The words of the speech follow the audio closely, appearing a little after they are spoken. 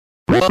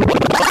The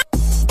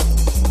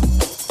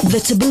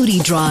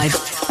Tabooty Drive.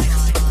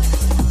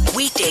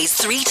 Weekdays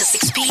 3 to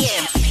 6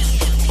 p.m.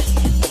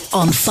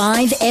 on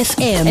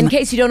 5FM. In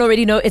case you don't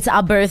already know, it's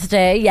our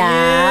birthday.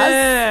 Yes.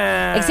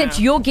 Yeah. Except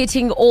you're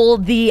getting all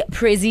the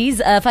prezzies.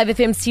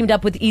 5FM's teamed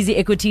up with Easy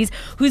Equities,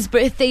 whose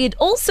birthday it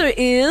also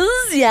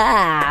is.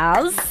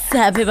 Yes.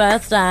 Happy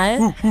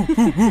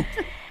birthday.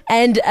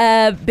 And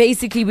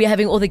basically, we're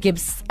having all the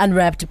gifts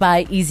unwrapped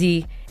by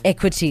Easy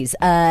Equities.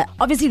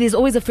 Obviously, there's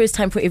always a first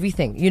time for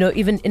everything,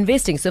 even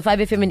investing. So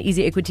 5FM and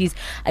Easy Equities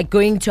are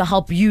going to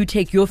help you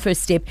take your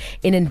first step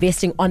in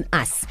investing on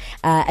us.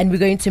 And we're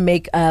going to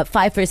make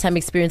 5 first time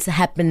experiences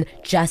happen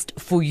just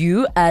for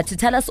you. To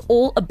tell us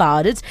all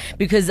about it,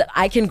 because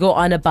I can go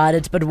on about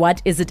it, but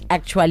what is it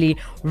actually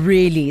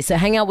really? So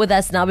hang out with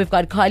us now. We've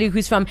got Carly,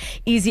 who's from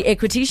Easy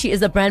Equities. She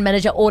is the brand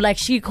manager, or like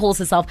she calls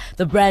herself,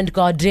 the brand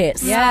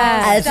goddess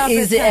at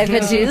Easy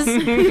Equities.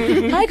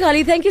 Hi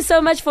Carly, thank you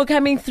so much for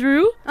coming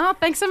through. Oh,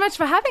 thanks so much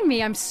for having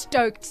me. I'm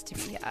stoked to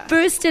be here.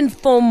 First and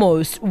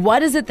foremost,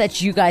 what is it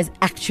that you guys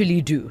actually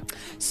do?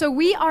 So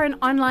we are an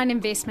online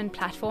investment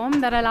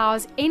platform that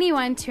allows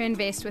anyone to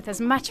invest with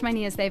as much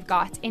money as they've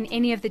got in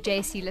any of the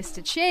JSE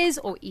listed shares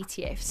or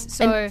ETFs.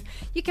 So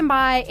you can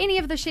buy any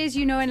of the shares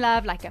you know and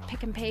love, like a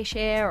Pick and Pay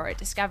share or a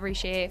Discovery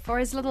share, for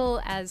as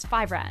little as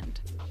R5.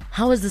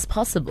 How is this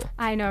possible?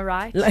 I know,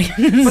 right? But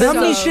how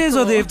many shares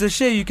are there if the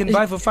share you can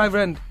buy for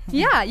R5?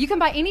 Yeah, you can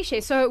buy any share.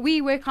 So we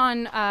work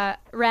on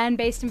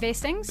Rand-based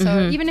investing.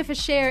 So even if a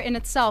share in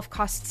itself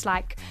costs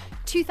like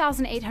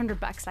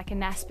 $2,800, like a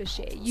NASPA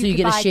share, you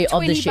get a share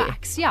of the share.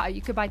 Yeah,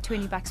 you could buy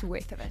 $20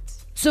 worth of it.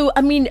 So,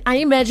 I mean, I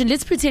imagine,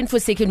 let's pretend for a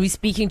second we're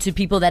speaking to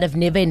people that have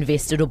never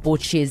invested or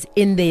bought shares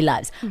in their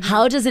lives.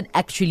 How does it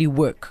actually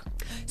work?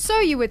 So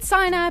you would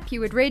sign up, you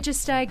would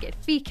register, get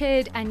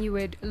featured, and you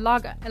would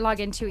log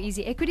into your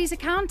Easy Equities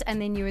account,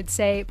 and then you would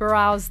say,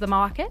 browse the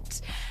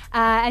market.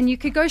 And you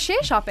could go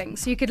share shopping.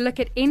 So you could look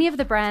at any of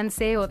the brands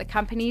there or the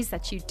companies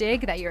that you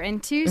dig, that you're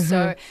into.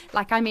 So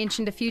like I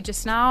mentioned a few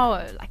just now,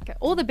 like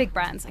all the big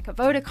brands like a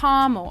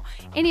Vodacom or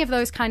any of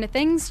those kind of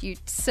things. You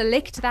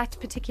select that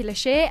particular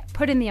share,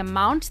 put in the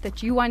amount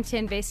that you want to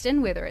invest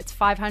in, whether it's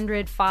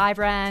 500,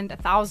 R5,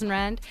 1,000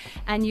 Rand,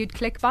 and you'd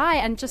click buy,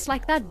 and just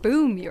like that,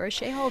 boom, you're a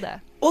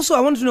shareholder. Also,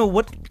 I want to know,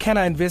 what can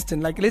I invest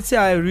in? Like, let's say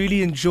I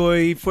really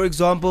enjoy, for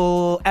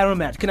example,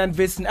 Aromat. Can I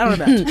invest in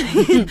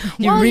Aromat?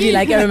 You really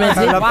like Aromat?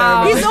 I love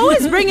Wow. Aromat. He's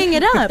always bringing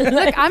it up.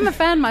 Look, I'm a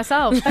fan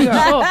myself.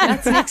 Oh,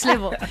 that's next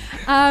level.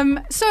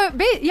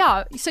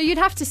 So you'd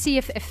have to see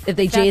if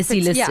they that JSE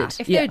fits- listed. Yeah,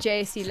 if they're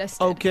JSE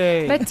listed.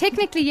 Okay. But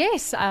technically,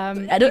 yes.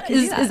 I don't,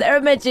 is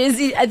Aromat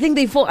JSE? I think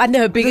they fall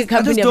under a bigger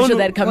company. I'm sure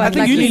that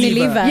company. I think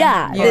Unilever.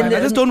 Yeah. I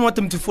just don't want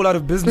them to fall out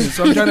of business,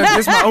 so I'm trying to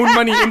invest my own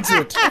money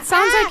into it. It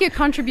sounds like you're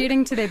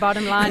contributing to their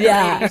bottom line.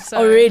 Yeah,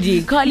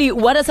 already. Carly,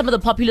 what are some of the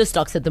popular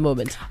stocks at the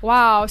moment?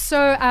 Wow. So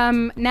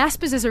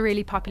NASPA's is a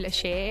really popular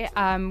share.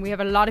 We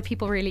have a lot of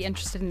people really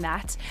interested in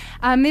that.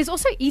 There's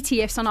also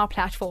ETFs on our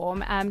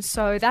platform.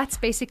 So that's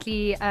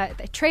basically,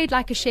 they trade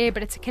like a share,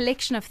 but it's a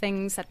collection of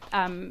things that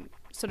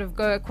sort of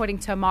go according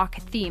to a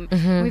market theme.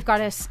 We've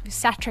got a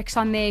Satrix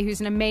on there, who's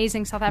an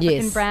amazing South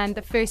African brand,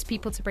 the first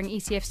people to bring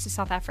ETFs to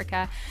South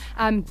Africa.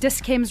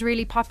 Dischem's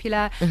really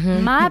popular.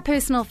 My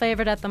personal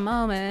favorite at the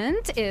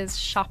moment is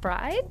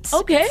ShopRite.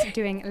 Okay. It's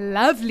doing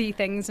lovely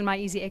things in my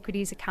Easy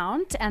Equities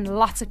account, and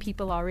lots of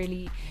people are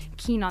really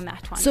keen on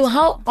that one. So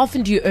how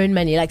often do you earn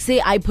money? Like,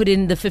 say I put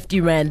in the 50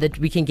 Rand that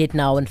we can get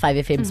now on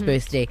 5FM's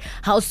birthday.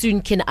 How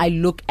soon can I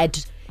look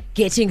at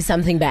getting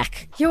something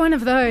back? You're one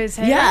of those,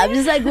 hey? Yeah, I'm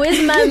just like,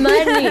 where's my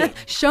money?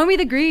 Show me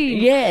the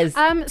green. Yes.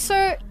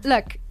 So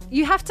look,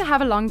 you have to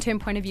have a long-term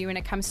point of view when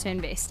it comes to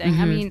investing.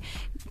 I mean,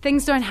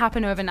 things don't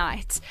happen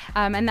overnight,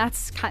 and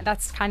that's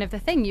kind of the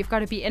thing. You've got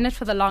to be in it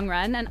for the long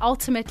run, and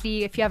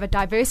ultimately, if you have a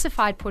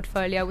diversified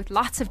portfolio with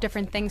lots of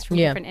different things from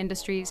different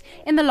industries,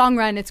 in the long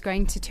run, it's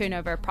going to turn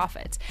over a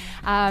profit.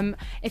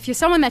 If you're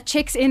someone that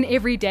checks in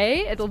every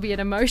day, it'll be an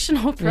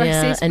emotional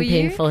process for and you,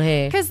 painful,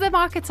 hey? because the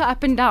markets are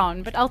up and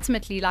down. But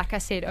ultimately, like I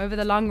said, over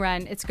the long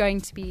run, it's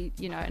going to be,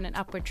 in an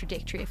upward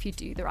trajectory if you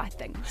do the right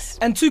things.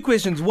 And 2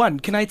 questions.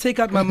 1, can I take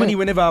out my money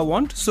whenever I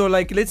want? So,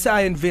 like, let's say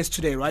I invest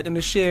today, right, in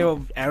a share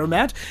of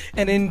Aromat,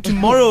 and then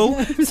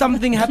tomorrow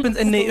something happens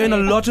and they earn a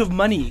lot of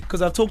money,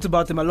 because I've talked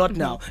about them a lot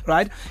now,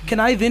 right? Can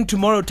I then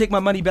tomorrow take my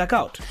money back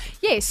out?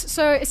 Yes.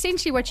 So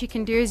essentially what you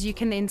can do is you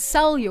can then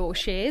sell your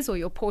shares or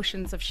your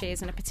portions of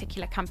shares in a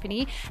particular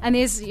company, and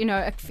there's,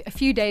 a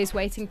few days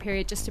waiting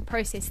period just to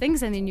process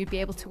things, and then you'd be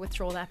able to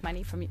withdraw that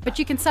money from you. But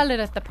you can sell it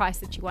at the price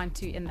that you want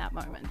to in that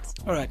moment.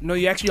 All right. No,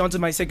 you actually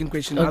answered my second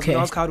question. I was going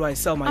to ask, how do I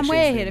sell my shares? I'm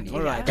way ahead of you.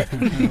 All right.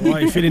 Why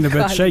are you feeling a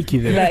bit shaky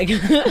there? Like,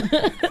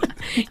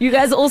 You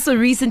guys also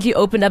recently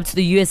opened up to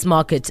the US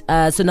market.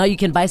 So now you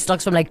can buy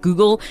stocks from like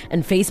Google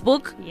and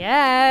Facebook.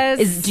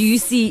 Yes. Do you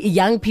see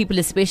young people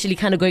especially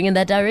kind of going in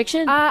that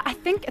direction? I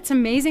think it's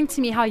amazing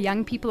to me how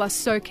young people are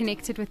so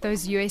connected with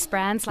those US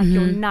brands like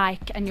your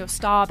Nike and your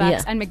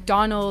Starbucks and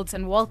McDonald's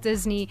and Walt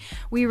Disney.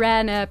 We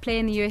ran a Play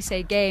in the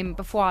USA game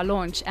before our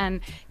launch,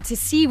 and to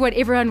see what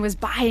everyone was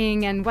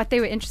buying and what they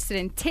were interested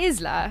in.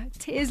 Tesla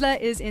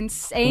is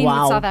insane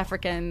with South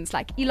Africans.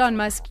 Like Elon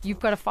Musk, you've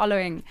got a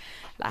following.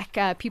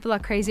 Like people are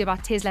crazy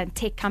about Tesla and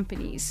tech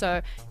companies.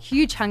 So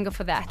huge hunger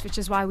for that, which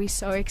is why we're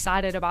so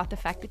excited about the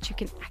fact that you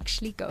can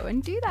actually go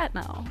and do that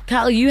now.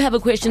 Kyle, you have a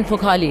question for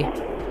Carly.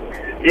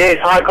 Yes,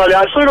 hi Carly.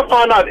 I just want to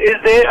find out, is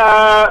there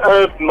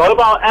a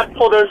mobile app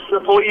for this,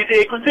 for Easy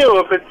Equity,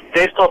 or if it's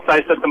desktop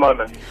based at the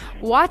moment?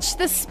 Watch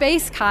the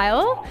space,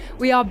 Kyle.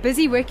 We are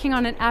busy working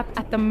on an app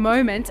at the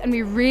moment, and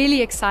we're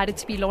really excited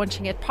to be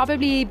launching it,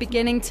 probably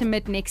beginning to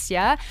mid next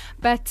year.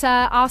 But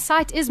our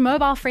site is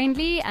mobile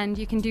friendly, and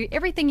you can do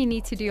everything you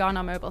need to do on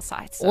our mobile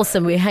site. So.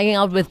 Awesome. We're hanging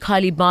out with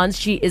Carly Barnes.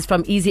 She is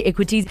from Easy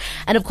Equities.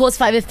 And of course,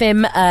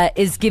 5FM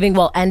is giving,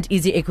 and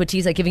Easy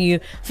Equities are giving you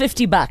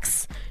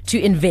 $50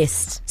 to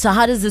invest. So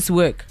how does this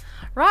work?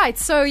 Right,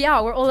 so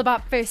we're all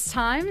about first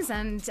times,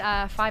 and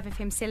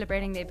 5FM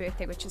celebrating their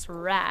birthday, which is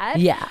rad.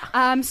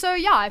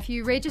 If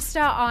you register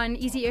on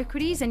Easy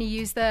Equities and you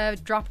use the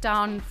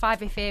drop-down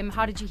 5FM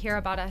How Did You Hear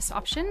About Us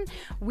option,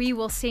 we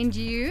will send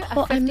you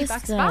a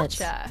 $50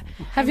 voucher.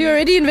 Have you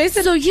already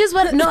invested? So here's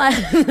what,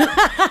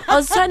 I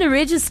was trying to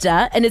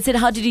register and it said,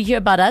 how did you hear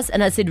about us?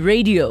 And I said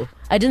radio.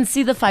 I didn't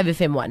see the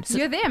 5FM one. So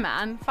you're there,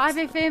 man.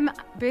 5FM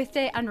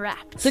birthday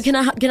unwrapped. So can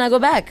I go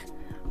back?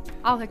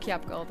 I'll hook you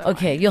up, girl.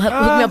 Okay, you'll hook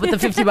me up with the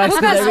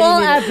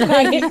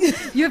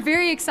 $50. You're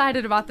very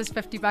excited about this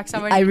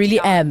 $50. I really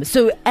am.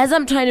 So as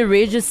I'm trying to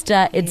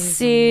register, it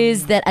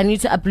says that I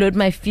need to upload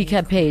my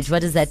FICA page.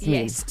 What does that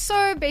mean? Yes.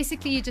 So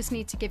basically, you just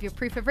need to give your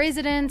proof of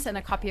residence and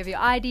a copy of your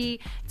ID.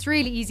 It's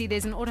really easy.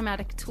 There's an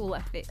automatic tool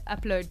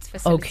upload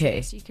facility.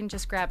 Okay. So you can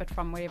just grab it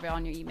from wherever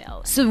on your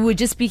email. So we're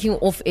just speaking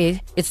off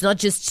air. It's not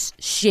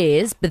just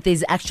shares, but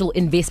there's actual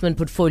investment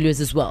portfolios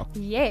as well.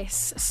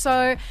 Yes.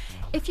 So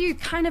if you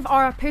kind of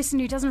are a person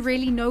who doesn't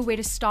really know where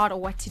to start or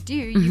what to do,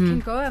 you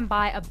can go and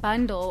buy a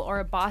bundle or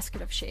a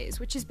basket of shares,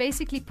 which is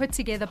basically put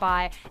together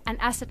by an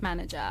asset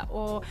manager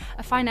or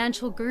a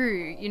financial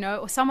guru,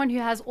 or someone who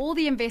has all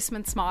the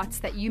investment smarts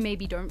that you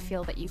maybe don't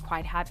feel that you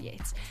quite have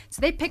yet.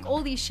 So they pick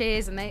all these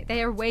shares and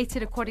they are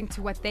weighted according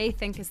to what they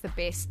think is the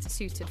best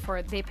suited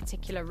for their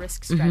particular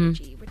risk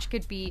strategy, which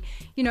could be,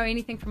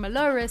 anything from a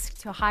low risk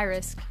to a high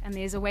risk. And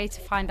there's a way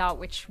to find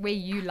out where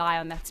you lie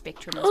on that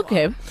spectrum as well.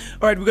 All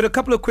right, we've got a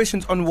couple of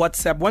questions on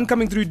WhatsApp. One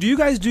coming through. Do you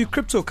guys do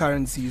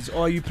cryptocurrencies,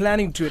 or are you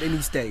planning to at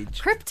any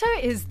stage? Crypto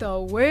is the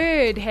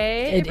word,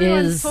 hey?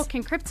 Everyone's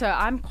talking crypto.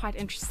 I'm quite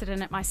interested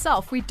in it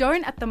myself. We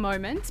don't at the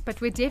moment, but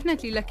we're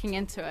definitely looking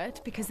into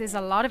it because there's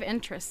a lot of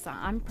interest.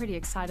 I'm pretty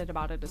excited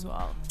about it as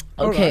well.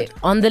 Okay, right.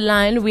 On the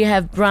line we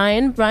have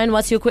Brian. Brian,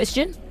 what's your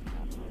question?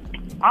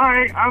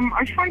 Hi,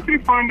 I just wanted to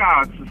find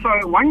out.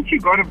 So once you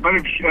got a bit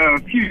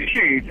of few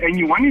shares and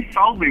you want to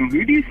sell them,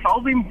 who do you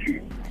sell them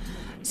to?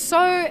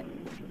 So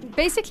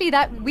basically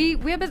that we're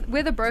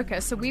the broker,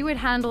 so we would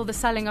handle the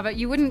selling of it.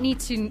 You wouldn't need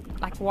to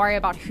worry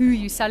about who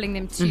you're selling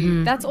them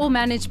to. That's all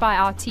managed by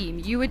our team.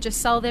 You would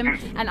just sell them,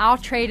 and our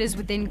traders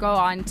would then go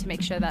on to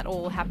make sure that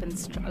all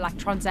happens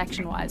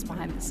transaction wise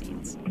behind the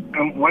scenes.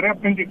 What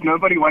happens if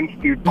nobody wants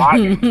to buy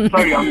them?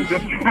 Sorry, I'm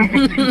just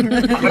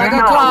like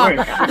a car,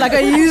 like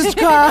a used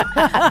car.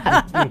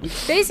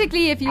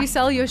 Basically, if you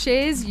sell your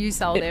shares, you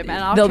sell them,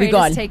 and our They'll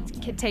traders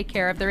take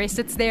care of the rest.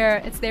 It's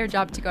their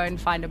job to go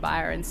and find a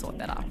buyer and sort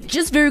that out.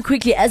 Just very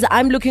quickly, as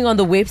I'm looking on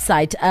the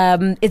website,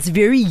 it's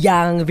very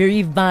young,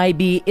 very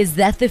vibey. Is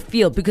that the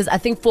feel? Because I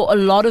think for a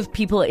lot of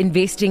people,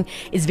 investing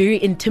is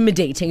very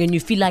intimidating, and you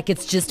feel like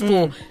it's just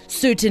for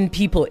certain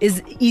people.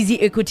 Is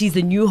Easy Equities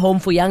the new home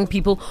for young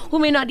people who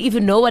may not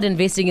even know what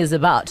investing is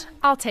about?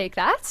 I'll take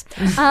that.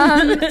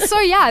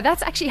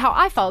 That's actually how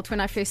I felt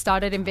when I first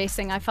started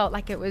investing. I felt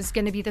like it was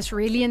going to be this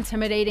really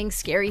intimidating,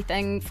 scary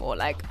thing for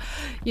a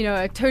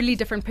totally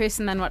different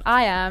person than what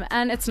I am.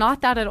 And it's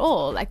not that at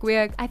all.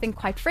 We're, I think,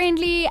 quite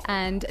friendly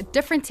and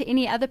different to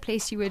any other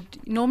place you would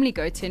normally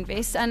go to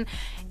invest. And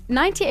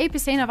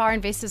 98% of our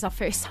investors are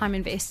first-time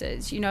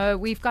investors.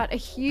 We've got a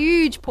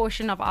huge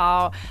portion of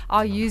our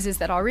users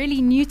that are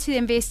really new to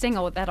investing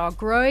or that are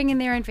growing in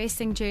their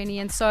investing journey.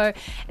 And so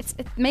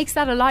it makes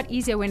that a lot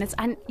easier when it's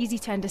easy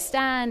to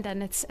understand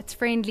and it's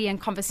friendly and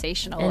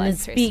conversational. And it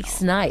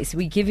speaks nice.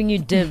 We're giving you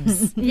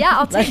dibs. Yeah,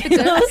 I'll take the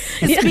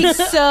dibs. It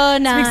speaks so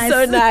nice. Speaks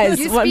so nice.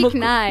 You speak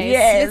nice.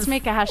 Yes. Let's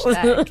make a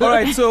hashtag. All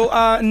right, so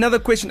another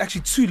question,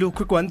 actually two little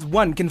quick ones.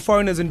 One, can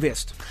foreigners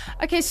invest?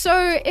 Okay,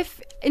 so if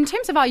in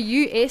terms of our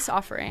US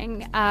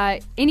offering,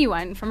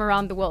 anyone from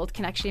around the world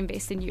can actually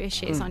invest in US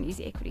shares on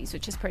Easy Equities,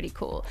 which is pretty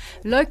cool.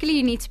 Locally,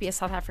 you need to be a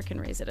South African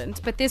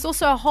resident, but there's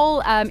also a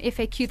whole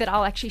FAQ that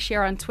I'll actually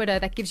share on Twitter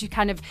that gives you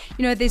kind of,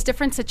 there's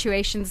different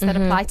situations that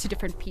apply to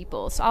different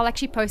people. So I'll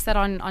actually post that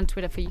on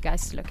Twitter for you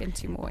guys to look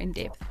into more in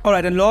depth. All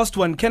right, and last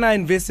one, can I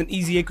invest in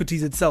Easy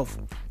Equities itself?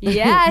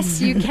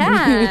 Yes, you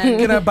can.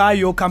 Can I buy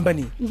your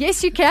company?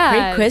 Yes, you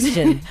can. Great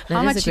question.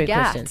 How That is much a you great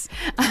get?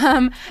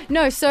 question.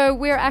 No, so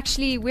we're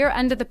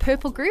under the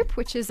Purple Group,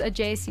 which is a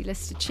JSE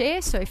listed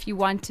share. So if you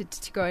wanted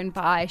to go and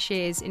buy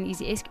shares in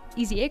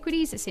Easy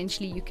Equities,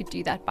 essentially you could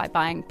do that by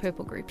buying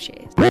Purple Group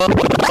shares.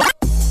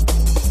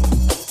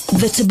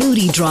 The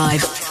Thabooty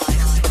Drive.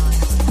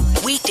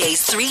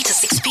 Weekdays 3 to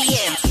 6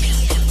 p.m.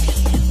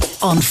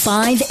 on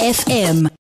 5FM.